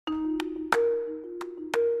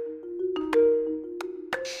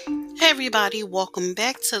everybody, welcome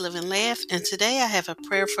back to Live and Laugh. And today I have a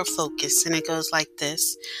prayer for focus, and it goes like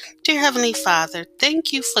this. Dear Heavenly Father,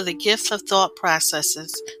 thank you for the gift of thought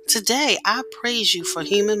processes. Today I praise you for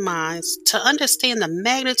human minds. To understand the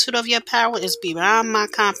magnitude of your power is beyond my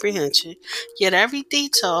comprehension, yet every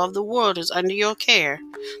detail of the world is under your care.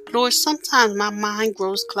 Lord, sometimes my mind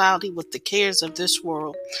grows cloudy with the cares of this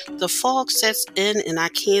world. The fog sets in and I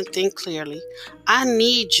can't think clearly. I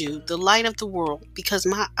need you, the light of the world, because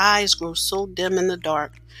my eyes grow so dim in the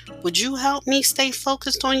dark. Would you help me stay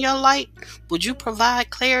focused on your light? Would you provide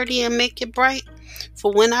clarity and make it bright?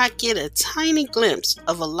 For when I get a tiny glimpse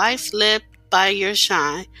of a life led by your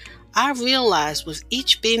shine, I realize with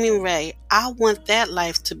each beaming ray, I want that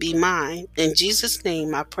life to be mine. In Jesus'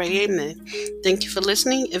 name I pray, amen. Thank you for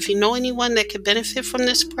listening. If you know anyone that could benefit from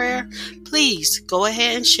this prayer, please go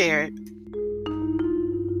ahead and share it.